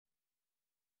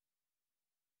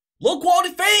Low quality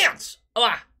fans!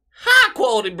 High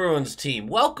quality Bruins team,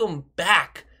 welcome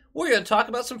back. We're going to talk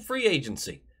about some free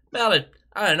agency. About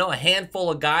a handful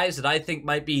of guys that I think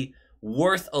might be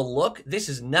worth a look. This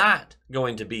is not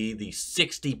going to be the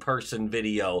 60-person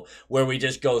video where we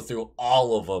just go through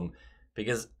all of them,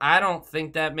 because I don't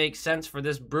think that makes sense for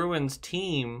this Bruins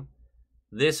team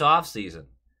this offseason.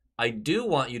 I do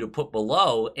want you to put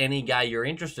below any guy you're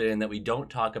interested in that we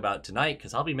don't talk about tonight,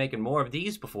 because I'll be making more of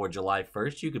these before July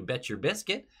 1st. You can bet your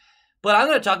biscuit. But I'm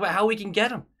going to talk about how we can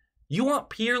get him. You want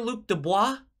Pierre-Luc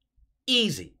Dubois?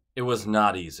 Easy. It was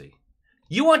not easy.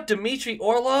 You want Dmitry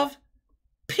Orlov?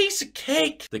 Piece of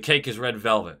cake. The cake is red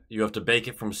velvet. You have to bake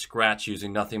it from scratch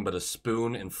using nothing but a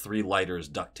spoon and 3 lighters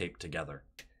duct taped together.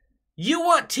 You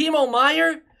want Timo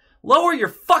Meier? Lower your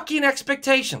fucking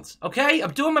expectations, okay?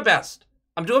 I'm doing my best.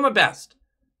 I'm doing my best.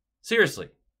 Seriously.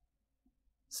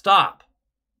 Stop.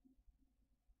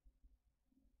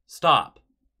 Stop.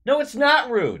 No, it's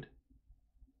not rude.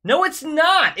 No, it's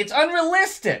not. It's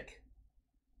unrealistic.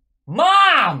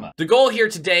 Mom! The goal here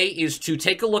today is to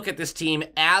take a look at this team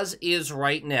as is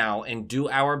right now and do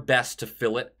our best to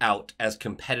fill it out as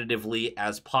competitively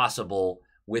as possible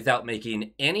without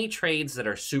making any trades that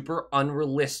are super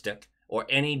unrealistic or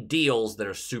any deals that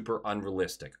are super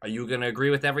unrealistic. Are you going to agree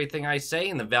with everything I say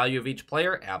and the value of each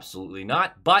player? Absolutely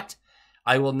not. But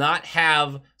I will not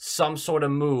have some sort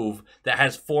of move that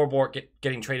has Forbort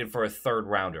getting traded for a 3rd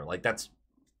rounder. Like,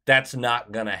 that's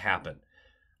not going to happen.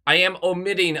 I am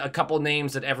omitting a couple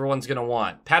names that everyone's going to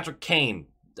want. Patrick Kane,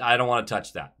 I don't want to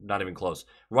touch that. Not even close.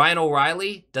 Ryan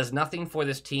O'Reilly does nothing for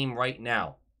this team right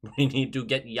now. We need to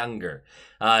get younger.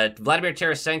 Vladimir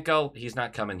Tarasenko, he's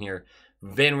not coming here.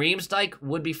 Van Riemsdyk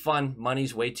would be fun.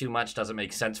 Money's way too much. Doesn't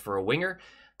make sense for a winger.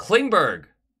 Klingberg,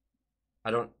 I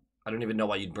don't even know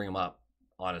why you'd bring him up,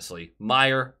 honestly.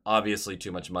 Meier, obviously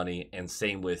too much money. And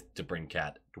same with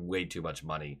DeBrincat. Way too much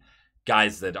money.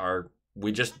 Guys that are,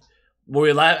 we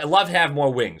love to have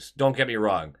more wings. Don't get me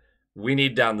wrong. We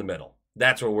need down the middle.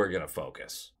 That's where we're going to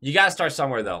focus. You got to start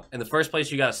somewhere, though. And the first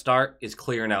place you got to start is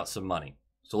clearing out some money.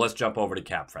 So let's jump over to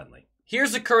Cap Friendly.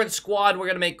 Here's the current squad. We're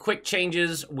going to make quick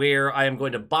changes where I am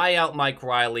going to buy out Mike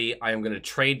Riley. I am going to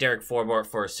trade Derek Forbort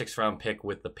for a 6th-round pick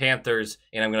with the Panthers.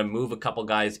 And I'm going to move a couple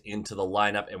guys into the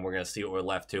lineup, and we're going to see what we're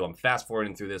left to. I'm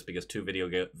fast-forwarding through this because 2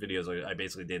 videos I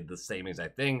basically did the same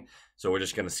exact thing. So we're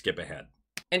just going to skip ahead.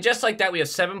 And just like that, we have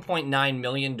 $7.9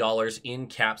 million in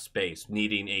cap space,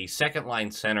 needing a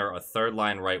 2nd-line center, a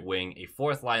 3rd-line right wing, a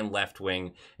 4th-line left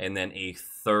wing, and then a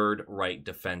 3rd right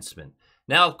defenseman.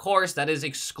 Now, of course, that is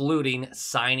excluding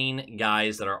signing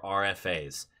guys that are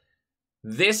RFAs.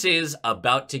 This is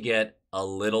about to get a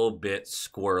little bit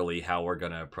squirrely how we're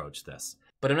going to approach this.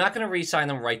 But I'm not going to re-sign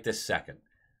them right this second.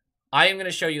 I am going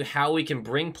to show you how we can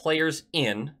bring players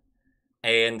in,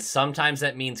 and sometimes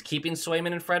that means keeping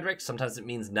Swayman and Frederick. Sometimes it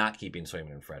means not keeping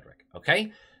Swayman and Frederick,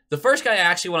 okay? The first guy I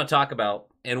actually want to talk about,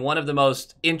 and one of the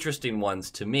most interesting ones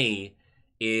to me,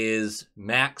 is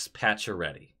Max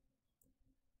Pacioretty.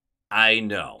 I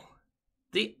know.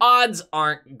 The odds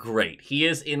aren't great. He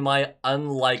is in my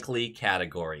unlikely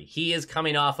category. He is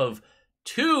coming off of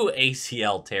 2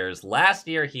 ACL tears. Last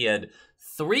year, he had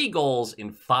 3 goals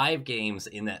in 5 games.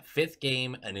 In that 5th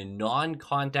game, and a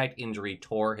non-contact injury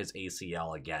tore his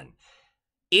ACL again.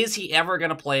 Is he ever going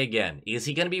to play again? Is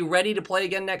he going to be ready to play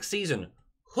again next season?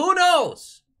 Who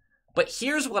knows? But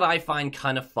here's what I find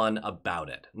kind of fun about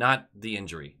it. Not the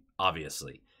injury,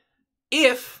 obviously.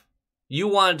 If you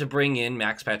wanted to bring in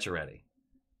Max Pacioretty,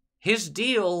 his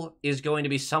deal is going to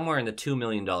be somewhere in the $2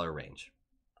 million range.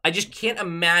 I just can't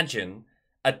imagine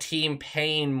a team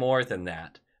paying more than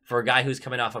that for a guy who's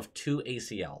coming off of 2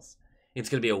 ACLs. It's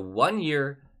going to be a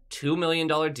 1-year, $2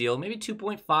 million deal, maybe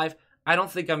 2.5. I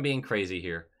don't think I'm being crazy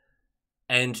here.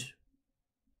 And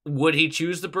would he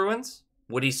choose the Bruins?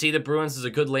 Would he see the Bruins as a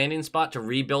good landing spot to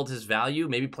rebuild his value?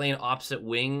 Maybe play an opposite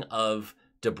wing of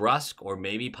DeBrusk or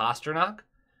maybe Pasternak?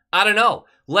 I don't know.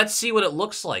 Let's see what it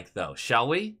looks like, though, shall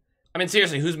we? I mean,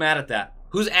 seriously, who's mad at that?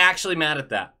 Who's actually mad at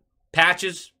that?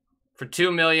 Patches for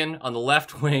 $2 million on the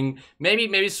left wing.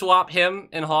 Maybe swap him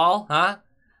and Hall, huh?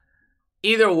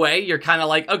 Either way, you're kind of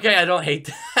like, okay, I don't hate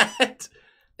that.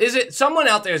 Is it someone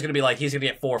out there is going to be like, he's going to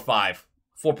get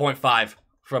 4.5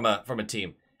 from a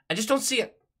team? I just don't see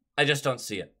it. I just don't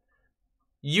see it.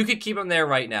 You could keep him there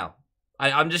right now.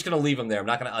 I'm just going to leave him there. I'm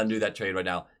not going to undo that trade right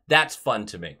now. That's fun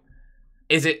to me.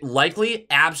 Is it likely?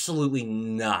 Absolutely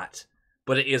not.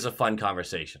 But it is a fun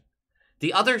conversation.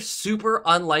 The other super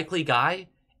unlikely guy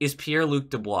is Pierre-Luc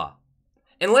Dubois.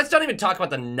 And let's not even talk about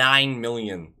the $9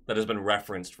 million that has been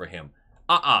referenced for him.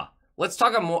 Let's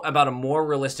talk about a more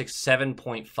realistic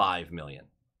 $7.5 million.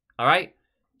 All right?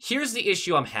 Here's the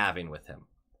issue I'm having with him.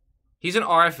 He's an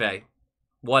RFA,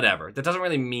 whatever. That doesn't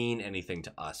really mean anything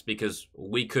to us because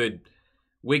we could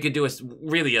do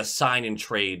a sign and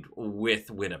trade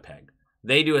with Winnipeg.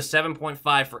 They do a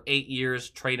 7.5 for 8 years,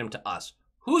 trade him to us.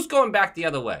 Who's going back the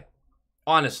other way?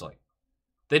 Honestly.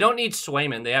 They don't need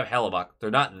Swayman. They have Hellebuck. They're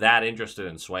not that interested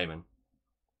in Swayman.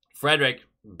 Frederick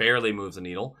barely moves the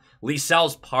needle.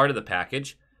 Liessel's part of the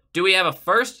package. Do we have a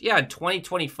first? Yeah, in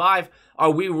 2025.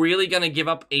 Are we really going to give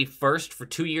up a first for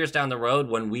 2 years down the road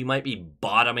when we might be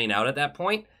bottoming out at that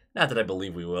point? Not that I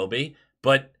believe we will be,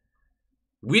 but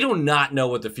we do not know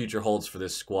what the future holds for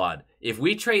this squad. If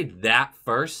we trade that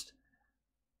first,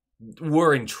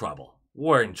 we're in trouble.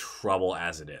 We're in trouble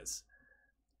as it is.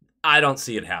 I don't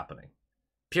see it happening.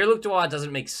 Pierre-Luc Dubois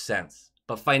doesn't make sense.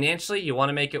 But financially, you want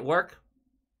to make it work?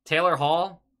 Taylor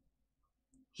Hall,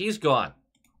 he's gone.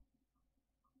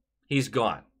 He's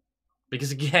gone.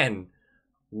 Because again,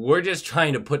 we're just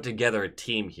trying to put together a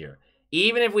team here.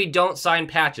 Even if we don't sign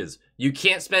Patches, you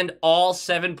can't spend all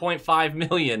 $7.5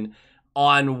 million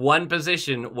on one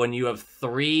position when you have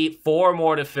 4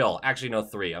 more to fill. Actually, no,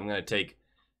 3. I'm gonna take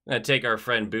our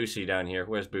friend Boosie down here.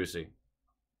 Where's Boosie?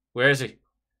 Where is he?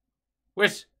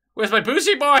 Where's my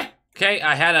Boosie boy? Okay,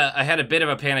 I had a bit of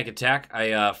a panic attack.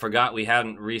 I forgot we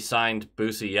hadn't re-signed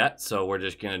Boosie yet, so we're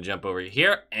just gonna jump over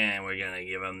here and we're gonna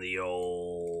give him the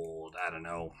old, I don't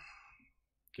know,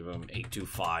 give him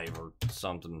 825 or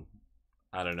something.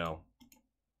 I don't know.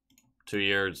 2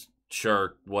 years,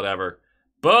 sure, whatever.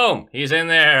 Boom! He's in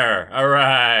there. All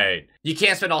right. You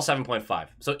can't spend all 7.5.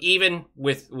 So even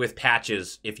with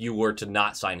Patches, if you were to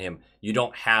not sign him, you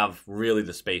don't have really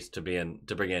the space to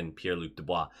bring in Pierre-Luc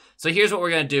Dubois. So here's what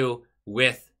we're gonna do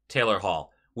with Taylor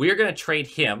Hall. We're gonna trade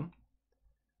him.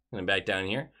 I'm gonna back down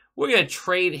here. We're gonna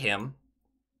trade him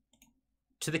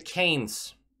to the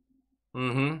Canes.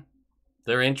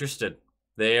 They're interested.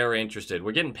 They are interested.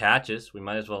 We're getting Patches. We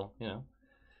might as well,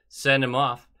 send him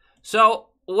off. So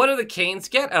what do the Canes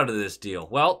get out of this deal?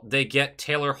 Well, they get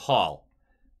Taylor Hall.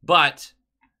 But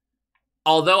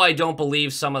although I don't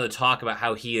believe some of the talk about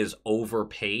how he is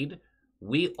overpaid,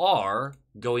 we are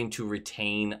going to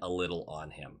retain a little on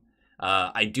him.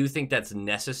 I do think that's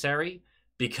necessary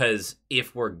because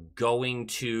if we're going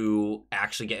to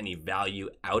actually get any value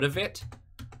out of it,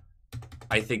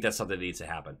 I think that's something that needs to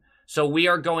happen. So we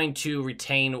are going to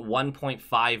retain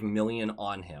 $1.5 million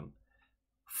on him.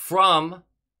 From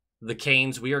the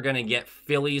Canes, we are going to get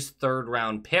Philly's 3rd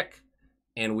round pick,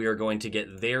 and we are going to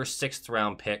get their 6th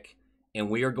round pick, and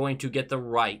we are going to get the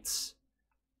rights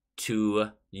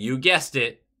to, you guessed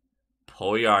it,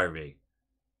 Puljujarvi.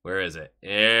 Where is it?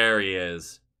 There he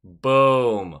is.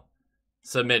 Boom.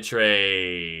 Submit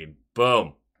trade.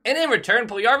 Boom. And in return,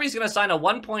 Puljujarvi's going to sign a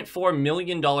 $1.4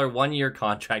 million 1-year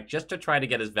contract just to try to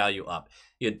get his value up.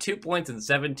 He had 2 points in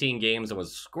 17 games and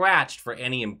was scratched for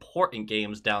any important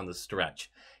games down the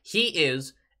stretch. He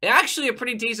is actually a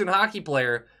pretty decent hockey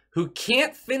player who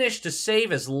can't finish to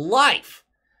save his life.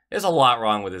 There's a lot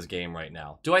wrong with his game right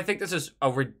now. Do I think this is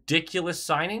a ridiculous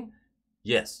signing?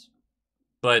 Yes.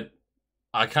 But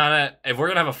if we're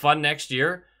going to have a fun next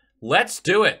year, let's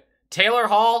do it. Taylor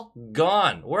Hall,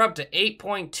 gone. We're up to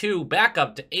 8.2, back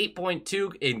up to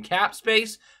 8.2 in cap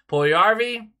space.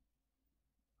 Puljujarvi,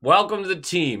 welcome to the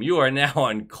team. You are now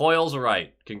on Coils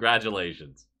Right.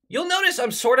 Congratulations. You'll notice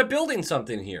I'm sort of building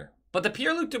something here. But the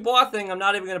Pierre-Luc Dubois thing, I'm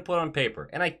not even going to put on paper.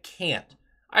 And I can't.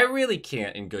 I really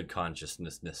can't in good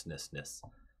consciousness.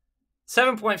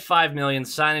 7.5 million,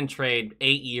 sign and trade,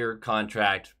 8-year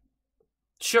contract.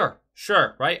 Sure,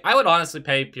 right? I would honestly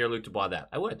pay Pierre-Luc Dubois that.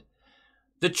 I would.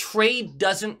 The trade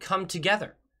doesn't come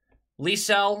together.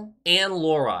 Liesel and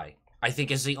Lohrei, I think,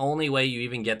 is the only way you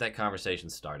even get that conversation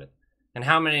started. And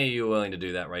how many are you willing to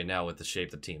do that right now with the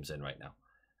shape the team's in right now?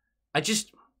 I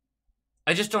just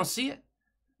don't see it.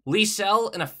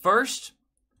 Liesel in a first?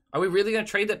 Are we really going to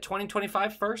trade that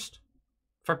 2025 first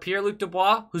for Pierre-Luc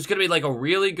Dubois, who's going to be like a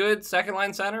really good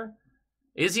second-line center?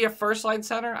 Is he a first-line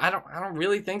center? I don't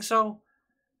really think so.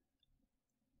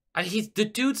 The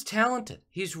dude's talented.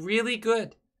 He's really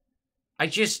good. I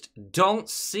just don't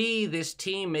see this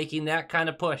team making that kind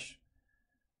of push.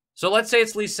 So let's say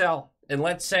it's Liesel, and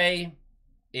let's say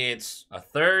it's a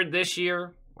third this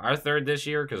year, our third this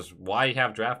year, because why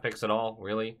have draft picks at all,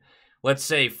 really? Let's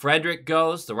say Frederick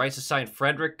goes, the rights to sign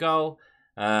Frederick go.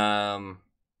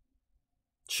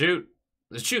 Shoot,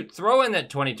 throw in that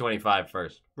 2025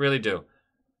 first. Really do.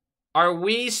 Are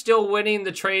we still winning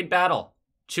the trade battle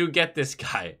to get this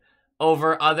guy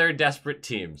over other desperate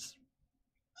teams?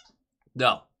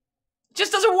 No. It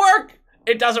just doesn't work.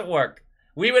 It doesn't work.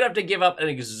 We would have to give up an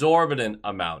exorbitant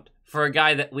amount for a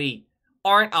guy that we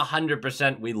aren't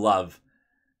 100% we love.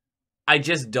 I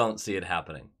just don't see it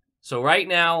happening. So right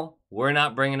now, we're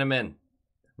not bringing him in.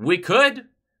 We could.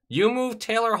 You move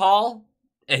Taylor Hall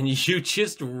and you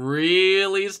just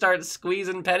really start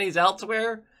squeezing pennies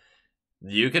elsewhere,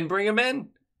 you can bring him in.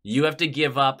 You have to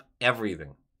give up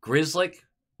everything. Grizzly,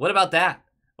 what about that?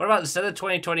 What about instead of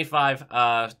 2025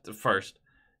 first,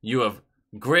 you have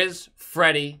Grizz,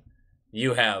 Freddie,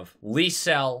 you have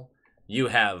Liesel, you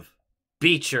have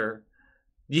Beecher.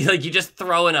 You just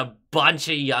throw in a bunch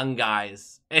of young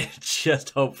guys and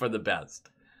just hope for the best.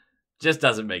 Just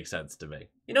doesn't make sense to me.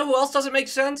 You know who else doesn't make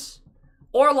sense?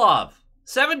 Orlov.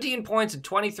 17 points in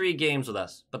 23 games with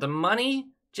us. But the money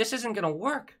just isn't going to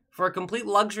work for a complete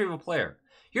luxury of a player.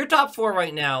 Your top four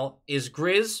right now is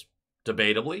Grizz,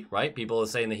 debatably, right? People are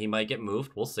saying that he might get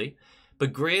moved. We'll see.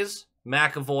 But Grizz,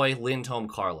 McAvoy, Lindholm,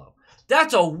 Carlo.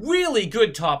 That's a really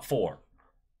good top four.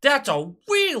 That's a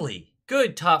really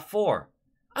good top four.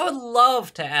 I would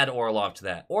love to add Orlov to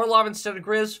that. Orlov instead of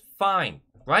Grizz, fine,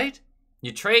 right?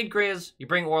 You trade Grizz, you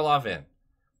bring Orlov in.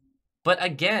 But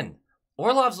again,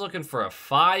 Orlov's looking for a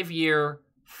 5-year,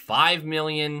 $5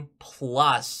 million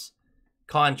plus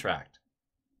contract.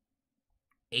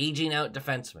 Aging out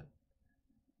defenseman.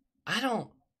 I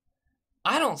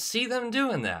don't see them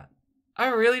doing that. I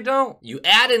really don't. You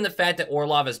add in the fact that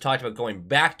Orlov has talked about going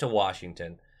back to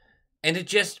Washington, and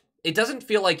it doesn't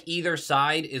feel like either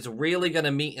side is really going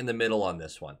to meet in the middle on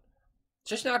this one.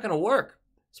 It's just not going to work.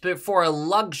 It's for a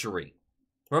luxury.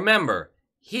 Remember,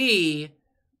 he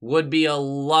would be a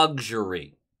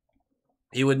luxury.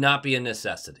 He would not be a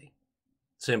necessity,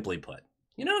 simply put.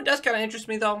 You know who does kind of interest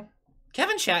me, though?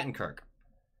 Kevin Shattenkirk.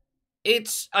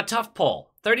 It's a tough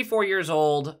pull. 34 years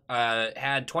old,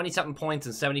 had 20-something points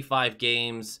in 75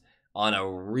 games on a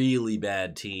really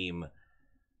bad team.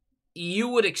 You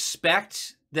would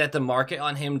expect that the market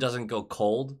on him doesn't go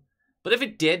cold, but if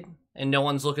it did, and no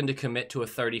one's looking to commit to a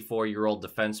 34-year-old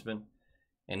defenseman,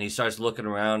 and he starts looking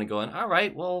around and going, all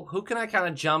right, well, who can I kind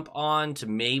of jump on to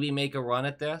maybe make a run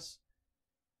at this?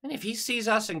 And if he sees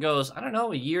us and goes, I don't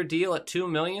know, a year deal at $2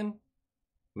 million,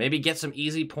 maybe get some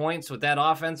easy points with that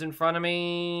offense in front of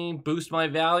me, boost my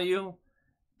value.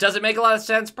 Does it make a lot of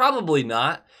sense? Probably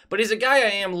not. But he's a guy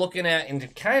I am looking at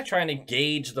and kind of trying to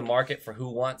gauge the market for who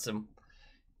wants him.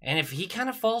 And if he kind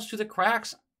of falls through the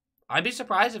cracks, I'd be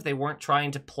surprised if they weren't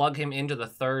trying to plug him into the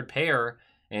third pair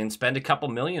and spend a couple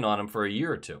million on him for a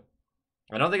year or two.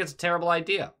 I don't think it's a terrible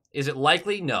idea. Is it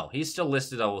likely? No. He's still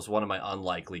listed as one of my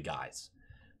unlikely guys.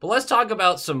 But let's talk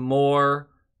about some more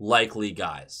likely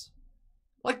guys.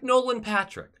 Like Nolan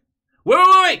Patrick.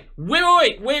 Wait.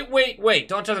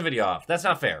 Don't turn the video off. That's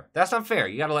not fair. That's not fair.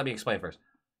 You got to let me explain first.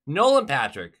 Nolan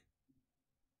Patrick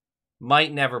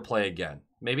might never play again.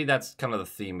 Maybe that's kind of the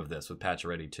theme of this with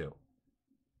Pacioretty too.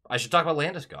 I should talk about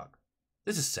Landeskog.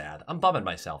 This is sad. I'm bumming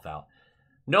myself out.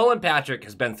 Nolan Patrick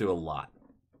has been through a lot.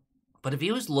 But if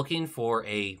he was looking for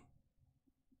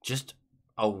just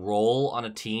a role on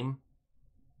a team,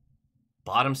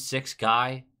 bottom six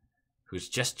guy who's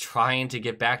just trying to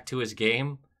get back to his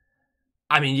game,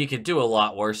 I mean, you could do a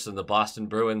lot worse than the Boston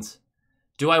Bruins.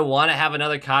 Do I want to have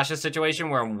another Kasha situation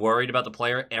where I'm worried about the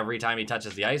player every time he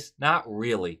touches the ice? Not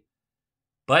really.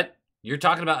 But you're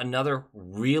talking about another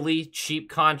really cheap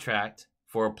contract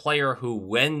for a player who,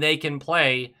 when they can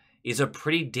play, is a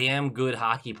pretty damn good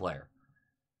hockey player.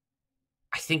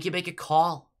 I think you make a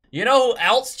call. You know who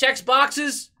else checks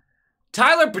boxes?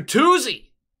 Tyler Bertuzzi.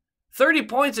 30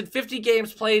 points in 50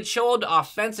 games played, showed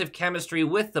offensive chemistry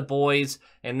with the boys,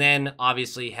 and then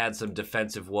obviously had some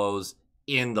defensive woes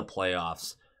in the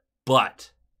playoffs.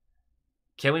 But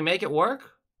can we make it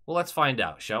work? Well, let's find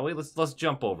out, shall we? Let's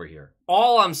jump over here.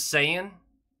 All I'm saying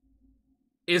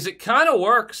is it kind of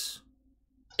works.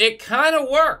 It kind of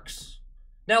works.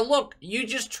 Now look, you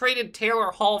just traded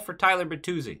Taylor Hall for Tyler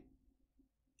Bertuzzi.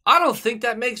 I don't think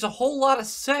that makes a whole lot of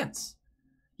sense.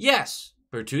 Yes,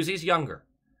 Bertuzzi's younger.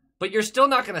 But you're still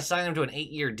not going to sign him to an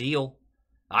 8-year deal.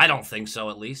 I don't think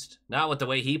so, at least. Not with the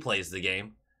way he plays the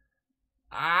game.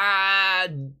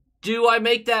 Do I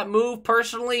make that move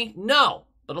personally? No.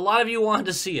 But a lot of you wanted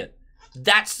to see it.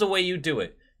 That's the way you do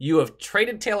it. You have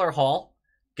traded Taylor Hall,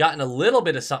 gotten a little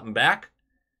bit of something back,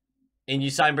 and you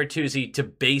signed Bertuzzi to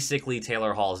basically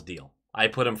Taylor Hall's deal. I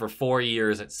put him for 4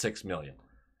 years at $6 million.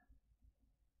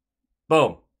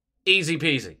 Boom. Easy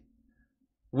peasy.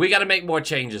 We got to make more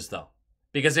changes, though.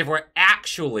 Because if we're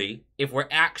actually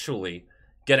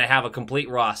going to have a complete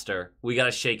roster, we got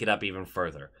to shake it up even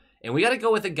further. And we got to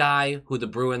go with a guy who the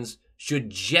Bruins should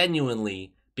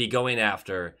genuinely be going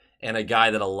after, and a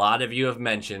guy that a lot of you have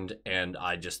mentioned, and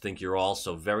I just think you're all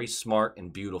so very smart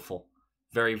and beautiful.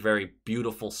 Very, very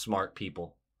beautiful, smart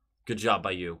people. Good job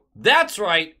by you. That's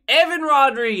right, Evan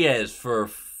Rodriguez for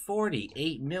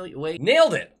 48 million. Wait,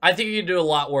 nailed it. I think you can do a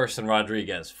lot worse than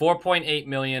Rodriguez. 4.8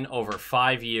 million over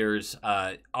 5 years.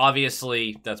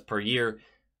 Obviously, that's per year.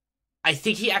 I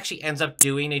think he actually ends up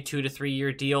doing a 2 to 3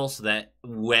 year deal so that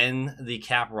when the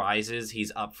cap rises,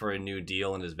 he's up for a new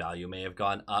deal and his value may have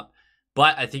gone up.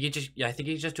 But I think he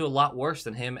just do a lot worse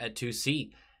than him at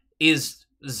 2C. Is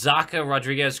Zacha,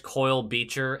 Rodriguez, Coyle,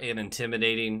 Beecher an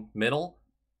intimidating middle?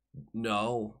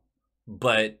 No,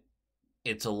 but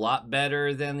it's a lot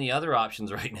better than the other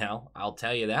options right now. I'll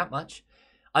tell you that much.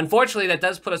 Unfortunately, that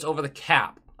does put us over the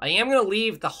cap. I am going to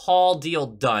leave the Hall deal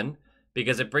done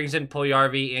because it brings in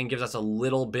Puljujarvi and gives us a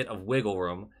little bit of wiggle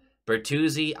room.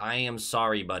 Bertuzzi, I am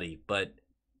sorry, buddy, but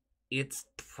it's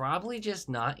probably just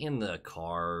not in the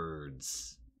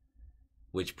cards,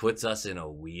 which puts us in a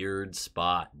weird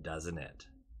spot, doesn't it?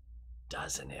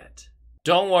 Doesn't it?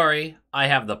 Don't worry, I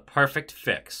have the perfect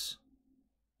fix.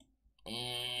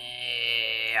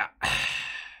 Yeah.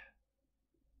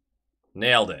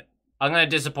 Nailed it. I'm going to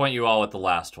disappoint you all with the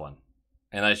last one,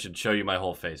 and I should show you my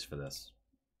whole face for this.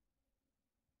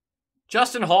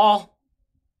 Justin Hall.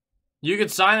 You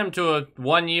could sign him to a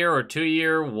 1 year or 2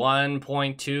 year,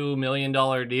 $1.2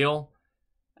 million deal.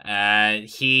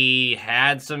 He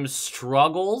had some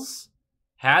struggles.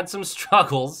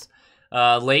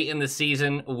 Late in the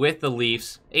season with the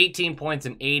Leafs. 18 points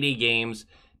in 80 games.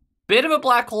 Bit of a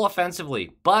black hole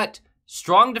offensively, but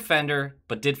strong defender,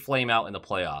 but did flame out in the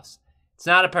playoffs. It's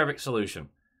not a perfect solution.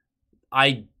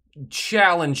 I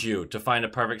challenge you to find a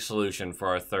perfect solution for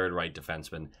our third right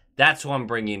defenseman. That's who I'm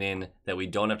bringing in that we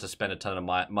don't have to spend a ton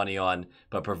of money on,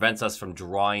 but prevents us from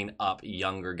drawing up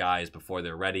younger guys before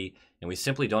they're ready. And we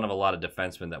simply don't have a lot of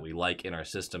defensemen that we like in our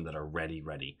system that are ready.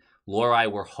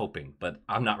 Lohrei, we're hoping, but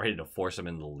I'm not ready to force him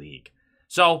in the league.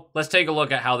 So let's take a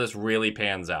look at how this really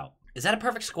pans out. Is that a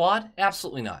perfect squad?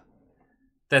 Absolutely not.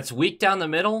 That's weak down the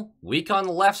middle, weak on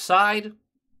the left side.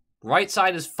 Right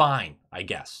side is fine, I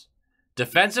guess.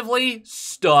 Defensively,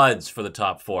 studs for the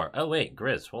top four. Oh, wait,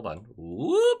 Grizz, hold on.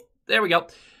 Whoop, there we go.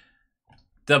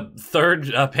 The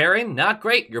third pairing, not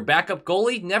great. Your backup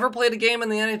goalie never played a game in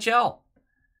the NHL.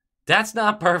 That's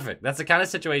not perfect. That's the kind of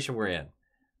situation we're in.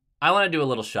 I want to do a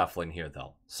little shuffling here,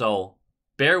 though. So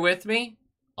bear with me.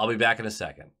 I'll be back in a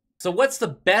second. So what's the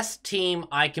best team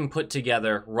I can put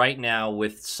together right now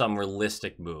with some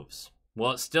realistic moves?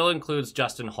 Well, it still includes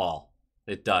Justin Hall.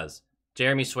 It does.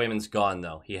 Jeremy Swayman's gone,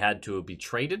 though. He had to be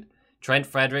traded. Trent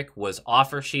Frederick was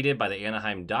offer sheeted by the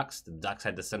Anaheim Ducks. The Ducks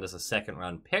had to send us a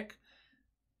second-round pick.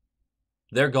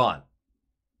 They're gone.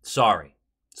 Sorry.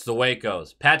 It's the way it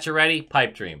goes. Pacioretty,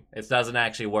 pipe dream. It doesn't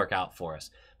actually work out for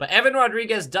us. But Evan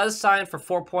Rodriguez does sign for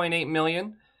 $4.8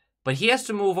 million, but he has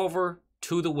to move over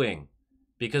to the wing.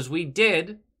 Because we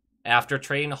did, after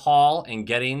trading Hall and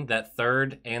getting that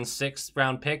 3rd and 6th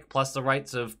round pick, plus the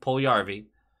rights of Puljujarvi,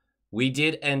 we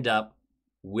did end up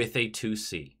with a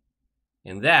 2C.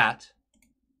 And that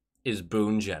is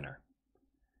Boone Jenner.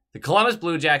 The Columbus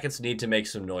Blue Jackets need to make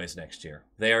some noise next year.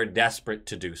 They are desperate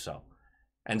to do so.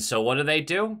 And so what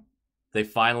do? They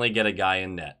finally get a guy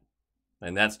in net.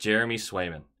 And that's Jeremy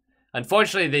Swayman.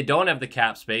 Unfortunately, they don't have the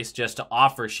cap space just to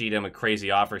offer sheet him a crazy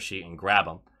offer sheet and grab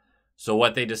him. So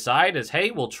what they decide is,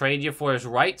 hey, we'll trade you for his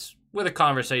rights with a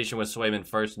conversation with Swayman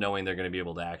first, knowing they're going to be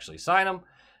able to actually sign him.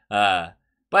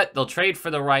 But they'll trade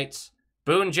for the rights.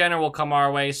 Boone Jenner will come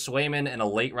our way. Swayman and a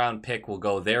late-round pick will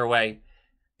go their way.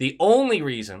 The only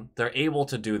reason they're able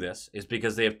to do this is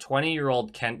because they have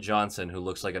 20-year-old Kent Johnson, who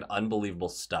looks like an unbelievable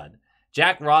stud.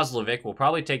 Jack Roslovic will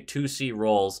probably take 2C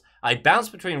roles. I bounce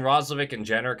between Roslovic and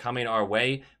Jenner coming our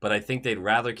way, but I think they'd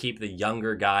rather keep the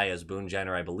younger guy, as Boone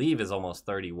Jenner, I believe, is almost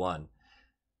 31.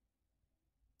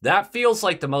 That feels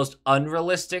like the most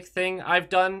unrealistic thing I've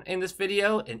done in this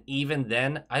video, and even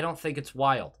then, I don't think it's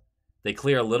wild. They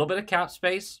clear a little bit of cap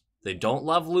space. They don't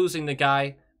love losing the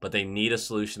guy, but they need a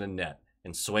solution in net.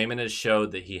 And Swayman has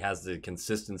showed that he has the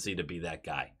consistency to be that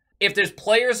guy. If there's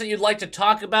players that you'd like to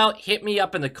talk about, hit me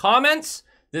up in the comments.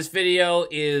 This video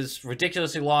is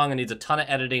ridiculously long and needs a ton of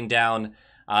editing down.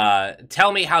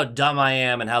 Tell me how dumb I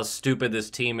am and how stupid this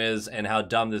team is and how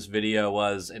dumb this video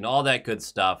was and all that good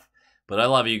stuff. But I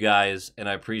love you guys, and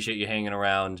I appreciate you hanging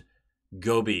around.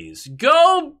 Go Bees.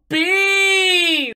 Go Bees!